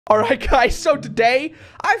All right, guys, so today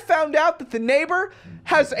I found out that the neighbor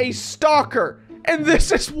has a stalker, and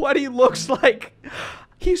this is what he looks like.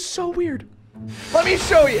 He's so weird. Let me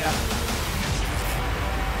show you.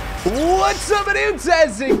 What's up, dudes?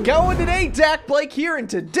 How's it going today? dakblake here, and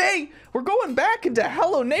today we're going back into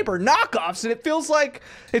Hello Neighbor Knockoffs, and it feels like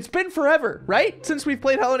it's been forever, right? Since we've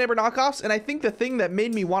played Hello Neighbor Knockoffs, and I think the thing that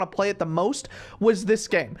made me want to play it the most was this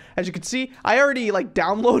game. As you can see, I already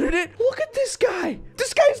downloaded it. Look at this guy.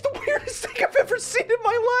 This guy is the weirdest thing I've ever seen in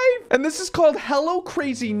my life. And this is called Hello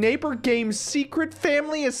Crazy Neighbor Games Secret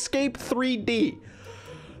Family Escape 3D.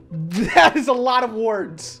 That is a lot of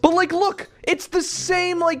words. But look, it's the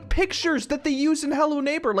same pictures that they use in Hello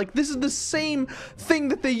Neighbor. This is the same thing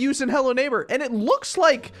that they use in Hello Neighbor. And it looks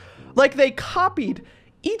like they copied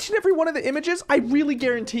each and every one of the images. I really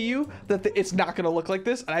guarantee you that it's not gonna look like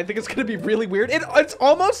this. And I think it's gonna be really weird. It's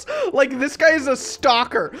almost like this guy is a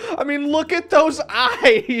stalker. I mean, look at those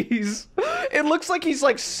eyes. It looks like he's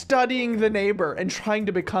studying the neighbor and trying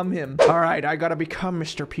to become him. All right, I gotta become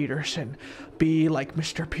Mr. Peterson. Be like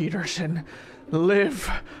Mr. Peterson. Live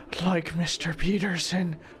like Mr.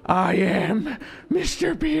 Peterson. I am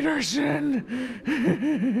Mr. Peterson.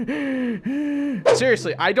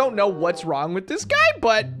 Seriously, I don't know what's wrong with this guy,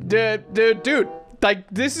 but dude,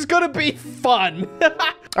 this is gonna be fun.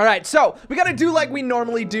 All right, so we gotta do like we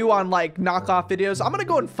normally do on knockoff videos. I'm gonna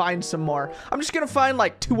go and find some more. I'm just gonna find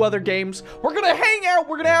 2 other games. We're gonna hang out.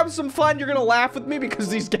 We're gonna have some fun. You're gonna laugh with me because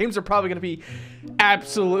these games are probably gonna be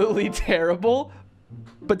absolutely terrible.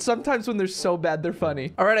 But sometimes when they're so bad, they're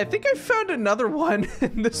funny. All right, I think I found another one.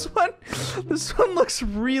 This one looks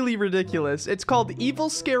really ridiculous. It's called Evil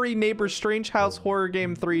Scary Neighbor Strange House Horror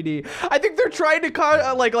Game 3D. I think they're trying to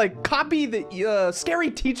copy the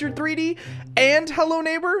Scary Teacher 3D and Hello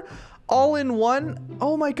Neighbor all in one.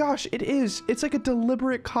 Oh my gosh, it is. It's like a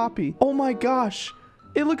deliberate copy. Oh my gosh,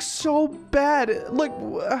 it looks so bad. Look,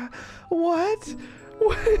 what?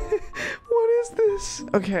 What is this?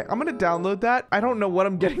 Okay, I'm gonna download that. I don't know what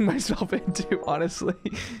I'm getting myself into, honestly.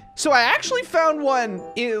 So I actually found one,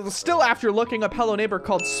 still after looking up Hello Neighbor,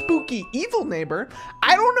 called Spooky Evil Neighbor.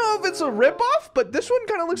 I don't know if it's a ripoff, but this one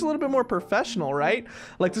kind of looks a little bit more professional, right?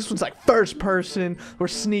 This one's first person. We're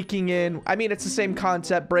sneaking in. I mean, it's the same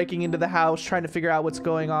concept, breaking into the house, trying to figure out what's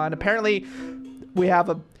going on. Apparently, we have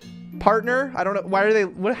a partner. I don't know. Why are they...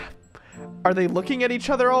 What? Are they looking at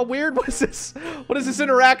each other all weird? What is this? What is this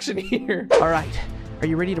interaction here? All right, are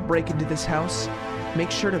you ready to break into this house?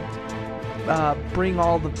 Make sure to bring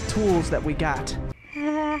all the tools that we got.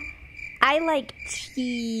 I like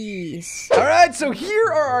cheese. All right, so here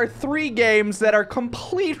are our 3 games that are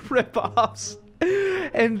complete ripoffs.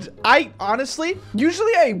 And I honestly,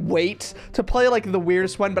 usually I wait to play the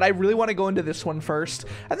weirdest one, but I really want to go into this one first.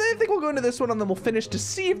 And then I think we'll go into this one and then we'll finish to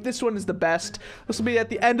see if this one is the best. This will be at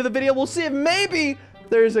the end of the video. We'll see if maybe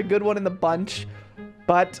there's a good one in the bunch.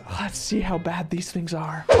 But let's see how bad these things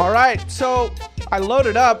are. All right, so I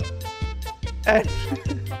loaded up and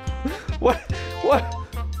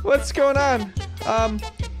what's going on?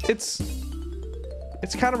 It's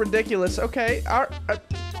kind of ridiculous. Okay. All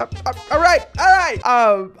right.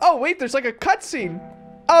 Oh, wait, there's a cutscene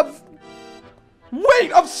of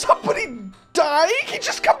somebody dying? He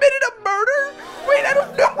just committed a murder? Wait, I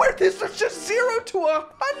don't know where this is just 0 to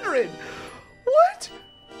 100.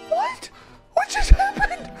 What? What just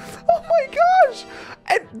happened? Oh my gosh.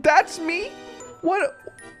 And that's me? What?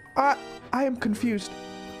 I am confused.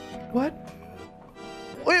 What?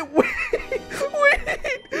 Wait, what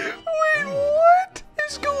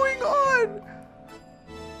is going on?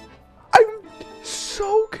 I'm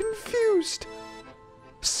so confused.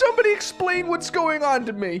 Somebody explain what's going on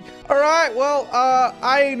to me. All right, well,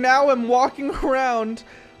 I now am walking around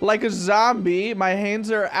like a zombie. My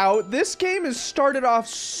hands are out. This game has started off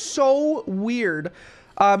so weird.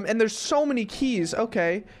 And there's so many keys.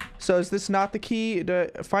 Okay, so is this not the key?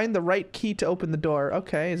 To find the right key to open the door.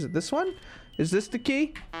 Okay, is it this one? Is this the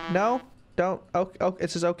key? No? Don't. Oh,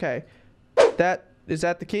 it says okay. Is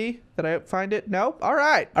that the key? Did I find it? No? All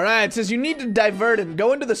right. All right, it says you need to divert him.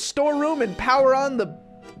 Go into the storeroom and power on the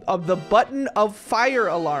button of fire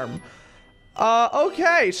alarm.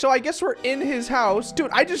 Okay, so I guess we're in his house.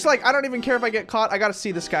 Dude, I don't even care if I get caught. I gotta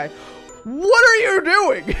see this guy. What are you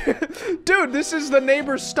doing? Dude, this is the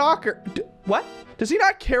neighbor's stalker. What? Does he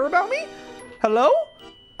not care about me? Hello?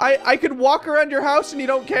 I could walk around your house and you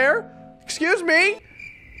don't care? Excuse me?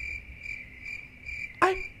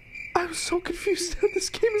 I'm so confused how this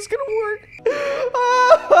game is gonna work.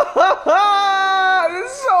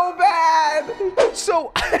 This is so bad.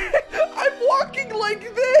 So I'm walking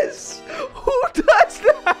like this. Who does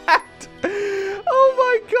that? Oh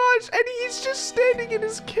my gosh, and he's just standing in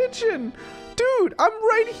his kitchen. Dude, I'm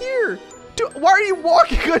right here. Dude, why are you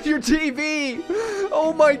walking on your TV?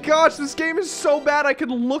 Oh my gosh, this game is so bad. I can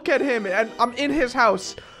look at him and I'm in his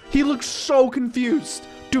house. He looks so confused.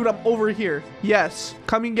 Dude, I'm over here. Yes,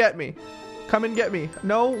 come and get me. Come and get me.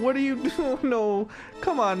 No, what are you doing? No,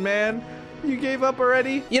 come on, man. You gave up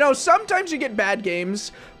already? You know, sometimes you get bad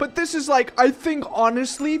games, but this is like, I think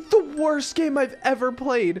honestly, the worst game I've ever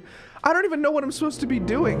played. I don't even know what I'm supposed to be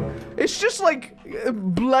doing. It's just like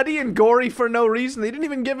bloody and gory for no reason. They didn't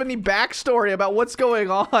even give any backstory about what's going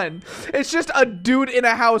on. It's just a dude in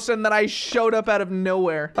a house and then I showed up out of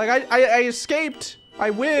nowhere. Like I escaped. I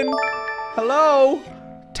win. Hello?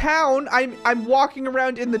 Town? I'm walking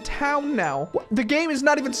around in the town now. The game is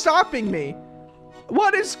not even stopping me.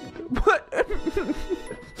 What? This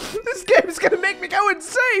game is gonna make me go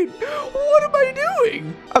insane. What am I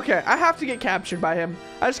doing? Okay, I have to get captured by him.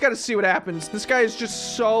 I just gotta see what happens. This guy is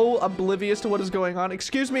just so oblivious to what is going on.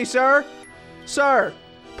 Excuse me, sir. Sir,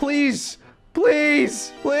 please,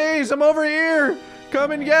 please, please, I'm over here.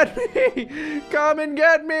 Come and get me. Come and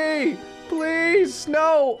get me. Please,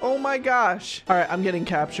 no. Oh my gosh. All right, I'm getting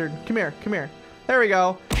captured. Come here, come here. There we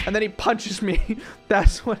go. And then he punches me.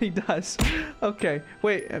 That's what he does. Okay,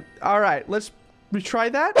 wait. All right, let's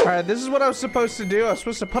retry that. All right, this is what I was supposed to do. I was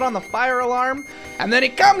supposed to put on the fire alarm. And then he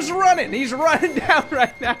comes running. He's running down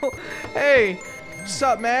right now. Hey, what's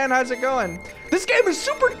up, man? How's it going? This game is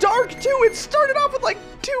super dark, too. It started off with like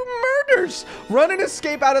 2 murders. Run and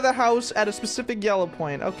escape out of the house at a specific yellow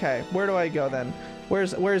point. Okay, where do I go then?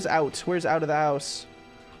 Where's out? Where's out of the house?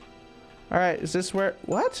 All right, is this where,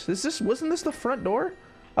 what? Wasn't this the front door?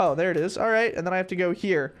 Oh, there it is. All right, and then I have to go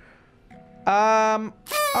here. All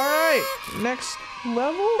right, next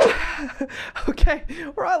level. Okay,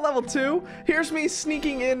 we're on level 2. Here's me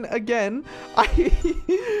sneaking in again.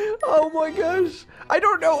 Oh my gosh. I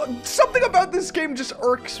don't know. Something about this game just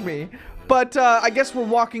irks me. But I guess we're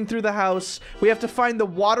walking through the house. We have to find the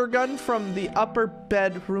water gun from the upper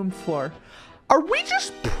bedroom floor. Are we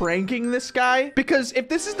just pranking this guy? Because if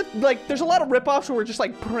this is the, like, there's a lot of ripoffs where we're just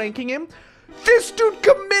like pranking him. This dude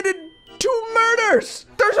committed 2 murders.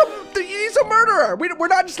 He's a murderer. We're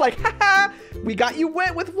not just like, haha, we got you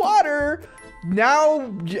wet with water.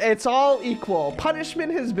 Now it's all equal.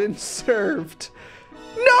 Punishment has been served.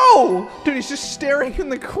 No! Dude, he's just staring in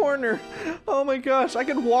the corner. Oh my gosh, I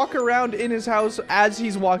can walk around in his house as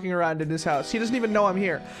he's walking around in his house. He doesn't even know I'm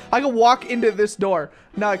here. I can walk into this door.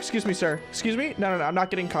 No, excuse me, sir. Excuse me? No, I'm not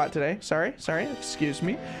getting caught today. Sorry, excuse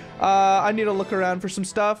me. I need to look around for some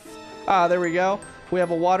stuff. There we go. We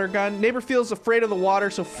have a water gun. Neighbor feels afraid of the water,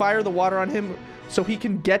 so fire the water on him so he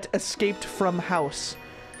can get escaped from house.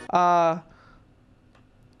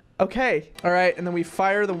 Okay. All right, and then we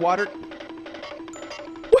fire the water.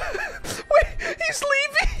 He's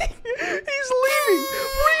leaving! He's leaving!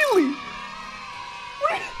 Really?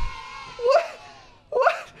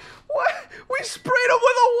 What? We sprayed him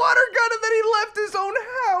with a water gun and then he left his own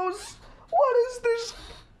house! What is this?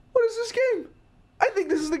 What is this game? I think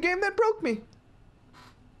this is the game that broke me.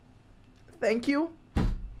 Thank you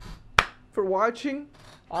for watching.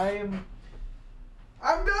 I'm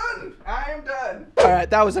done. I am done. All right,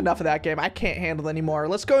 that was enough of that game. I can't handle it anymore.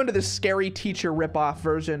 Let's go into this scary teacher ripoff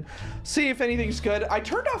version. See if anything's good. I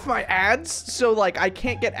turned off my ads, so like I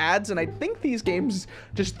can't get ads, and I think these games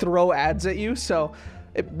just throw ads at you. So,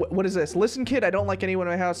 what is this? Listen, kid, I don't like anyone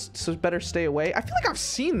in my house, so better stay away. I feel like I've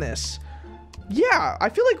seen this. Yeah, I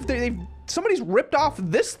feel like somebody's ripped off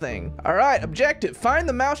this thing. All right, objective: find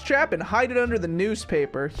the mousetrap and hide it under the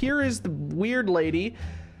newspaper. Here is the weird lady.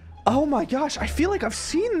 Oh my gosh, I feel like I've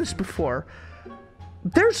seen this before.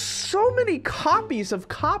 There's so many copies of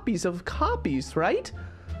copies, right?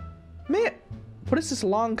 Man, what is this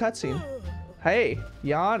long cutscene? Hey,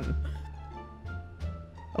 yawn.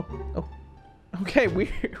 Oh, okay,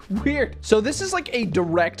 weird. So this is like a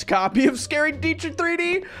direct copy of Scary Teacher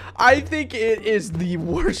 3D. I think it is the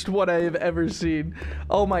worst one I have ever seen.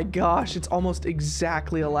 Oh my gosh, it's almost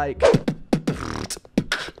exactly alike.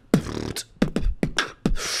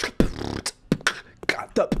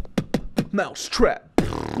 The mouse trap.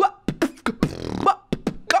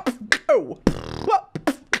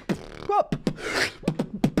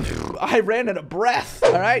 I ran out of breath.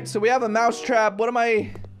 All right, so we have a mouse trap. What am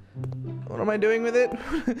I doing with it?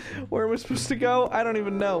 Where am I supposed to go? I don't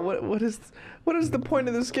even know. What is the point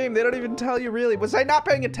of this game? They don't even tell you really. Was I not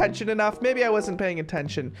paying attention enough? Maybe I wasn't paying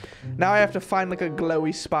attention. Now I have to find like a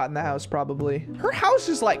glowy spot in the house probably. Her house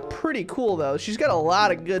is like pretty cool though. She's got a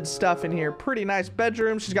lot of good stuff in here. Pretty nice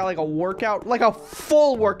bedroom. She's got like a workout, like a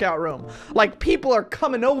full workout room. Like people are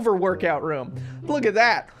coming over workout room. Look at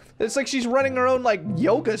that. It's like she's running her own like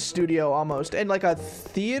yoga studio almost, and like a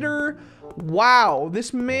theater. Wow,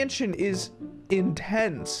 this mansion is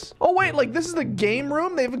intense. Oh wait, like this is the game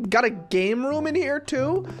room? They've got a game room in here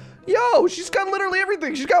too? Yo, she's got literally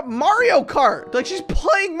everything. She's got Mario Kart. Like she's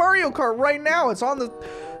playing Mario Kart right now. It's on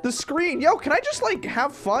the screen. Yo, can I just like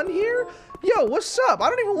have fun here? Yo, what's up? I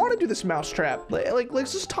don't even want to do this mousetrap. Like,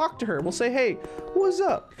 let's just talk to her. We'll say, hey, what's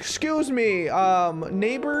up? Excuse me,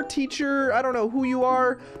 neighbor, teacher, I don't know who you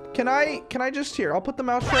are. Can I just here? I'll put the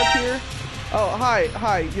mousetrap here. Oh,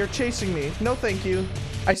 hi, you're chasing me. No, thank you.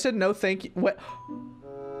 I said no, thank you. What?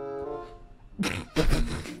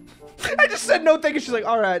 I just said no, thank you. She's like,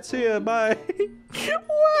 all right, see ya, bye.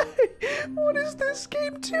 Why? What is this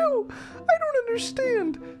game too? I don't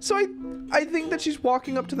understand. So I think that she's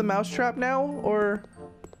walking up to the mousetrap now, or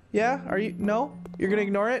yeah? Are you? No? You're gonna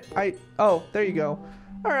ignore it? Oh, there you go.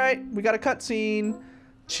 All right, we got a cutscene.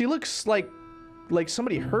 She looks like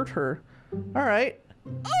somebody hurt her. All right.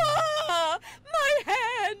 Ah, my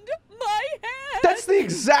hand, my hand. That's the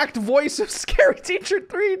exact voice of Scary Teacher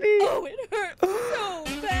 3D. Oh, it hurts so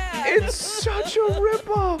bad. It's such a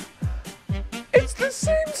ripoff. It's the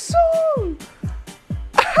same song.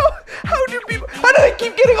 How do they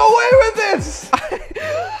keep getting away with this?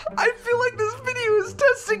 I feel like this video is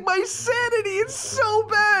testing my sanity. It's so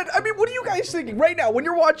bad. I mean, what are you guys thinking right now when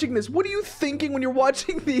you're watching this? What are you thinking when you're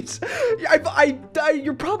watching these?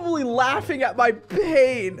 You're probably laughing at my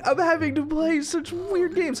pain. I'm having to play such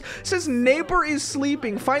weird games. It says neighbor is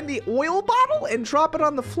sleeping. Find the oil bottle and drop it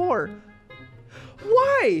on the floor.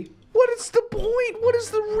 Why? What is the point? What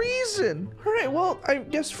is the reason? All right, well, I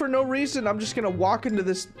guess for no reason, I'm just gonna walk into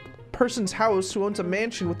this person's house who owns a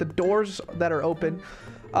mansion with the doors that are open.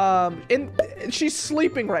 And she's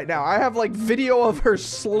sleeping right now. I have like video of her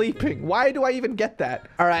sleeping. Why do I even get that?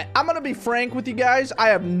 All right, I'm gonna be frank with you guys. I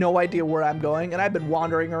have no idea where I'm going, and I've been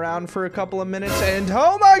wandering around for a couple of minutes, and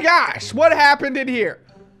oh my gosh, what happened in here?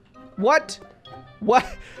 What?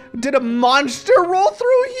 Did a monster roll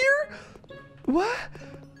through here? What?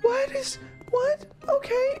 What?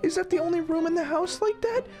 Okay, is that the only room in the house like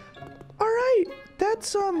that? All right,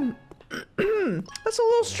 that's, that's a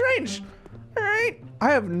little strange. All right, I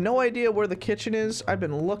have no idea where the kitchen is. I've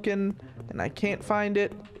been looking and I can't find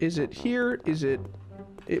it. Is it here?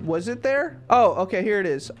 Was it there? Oh, okay, here it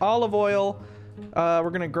is. Olive oil. We're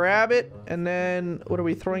gonna grab it and then, what are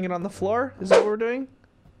we throwing it on the floor? Is that what we're doing?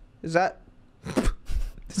 Is that?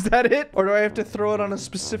 Is that it? Or do I have to throw it on a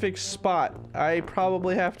specific spot? I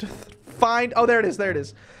probably have to find... Oh, there it is. There it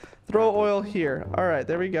is. Throw oil here. All right,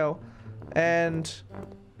 there we go. And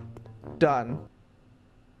done.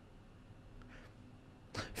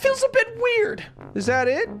 Feels a bit weird. Is that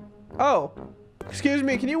it? Oh. Excuse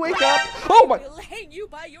me, can you wake up? Oh my... I'll hang you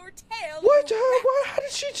by your tail. What? How did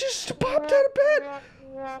she just pop out of bed?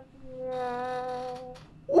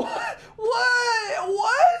 What?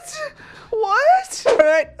 All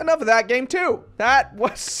right, enough of that. Game 2. That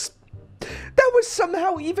was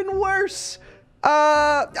somehow even worse.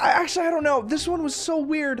 Actually, I don't know. This one was so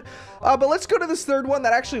weird. But let's go to this third one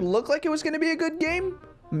that actually looked like it was going to be a good game.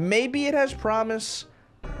 Maybe it has promise.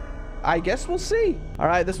 I guess we'll see. All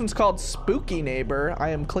right, this one's called Spooky Neighbor. I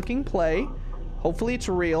am clicking play. Hopefully it's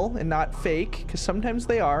real and not fake, because sometimes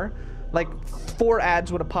they are. Like 4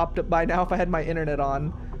 ads would have popped up by now if I had my internet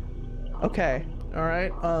on. Okay. All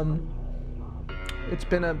right. It's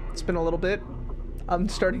been a little bit. I'm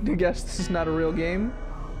starting to guess this is not a real game.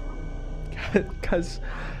 Cuz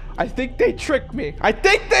I think they tricked me. I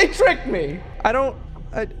don't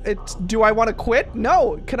do I want to quit?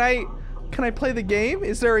 No. Can I play the game?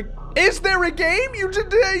 Is there a game? You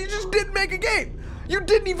just didn't make a game. You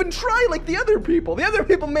didn't even try like the other people. The other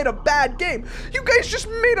people made a bad game. You guys just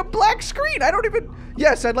made a black screen. I don't even...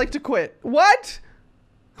 Yes, I'd like to quit. What?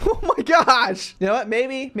 Oh my gosh. You know what?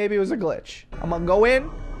 Maybe it was a glitch. I'm gonna go in.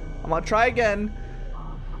 I'm gonna try again.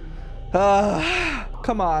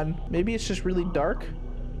 Come on. Maybe it's just really dark.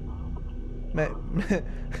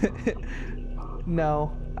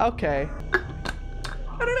 No. Okay.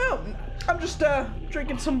 I don't know. I'm just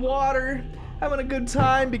drinking some water. Having a good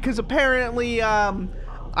time because apparently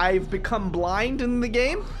I've become blind in the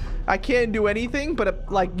game. I can't do anything,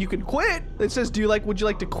 but like you can quit. It says, would you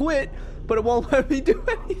like to quit? But it won't let me do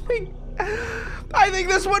anything. I think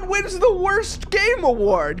this one wins the worst game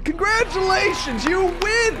award. Congratulations, you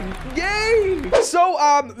win. Yay. So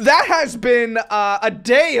that has been a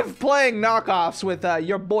day of playing Knockoffs with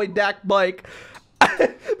your boy dakblake.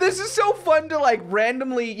 This is so fun to like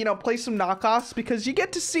randomly, play some knockoffs because you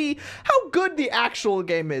get to see how good the actual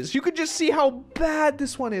game is. You could just see how bad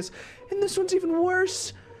this one is. And this one's even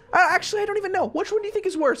worse. Actually, I don't even know. Which one do you think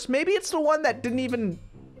is worse? Maybe it's the one that didn't even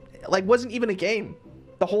like wasn't even a game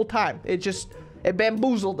the whole time. It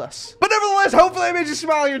bamboozled us. But nevertheless, hopefully I made you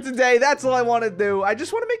smile here today. That's all I want to do. I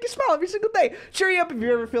just want to make you smile every single day. Cheer you up if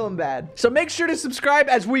you're ever feeling bad. So make sure to subscribe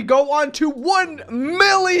as we go on to 1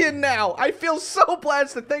 million now. I feel so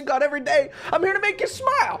blessed to thank God every day I'm here to make you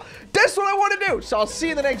smile. That's what I want to do. So I'll see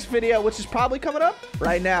you in the next video, which is probably coming up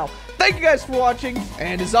right now. Thank you guys for watching.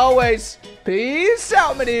 And as always, peace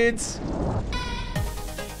out, my dudes.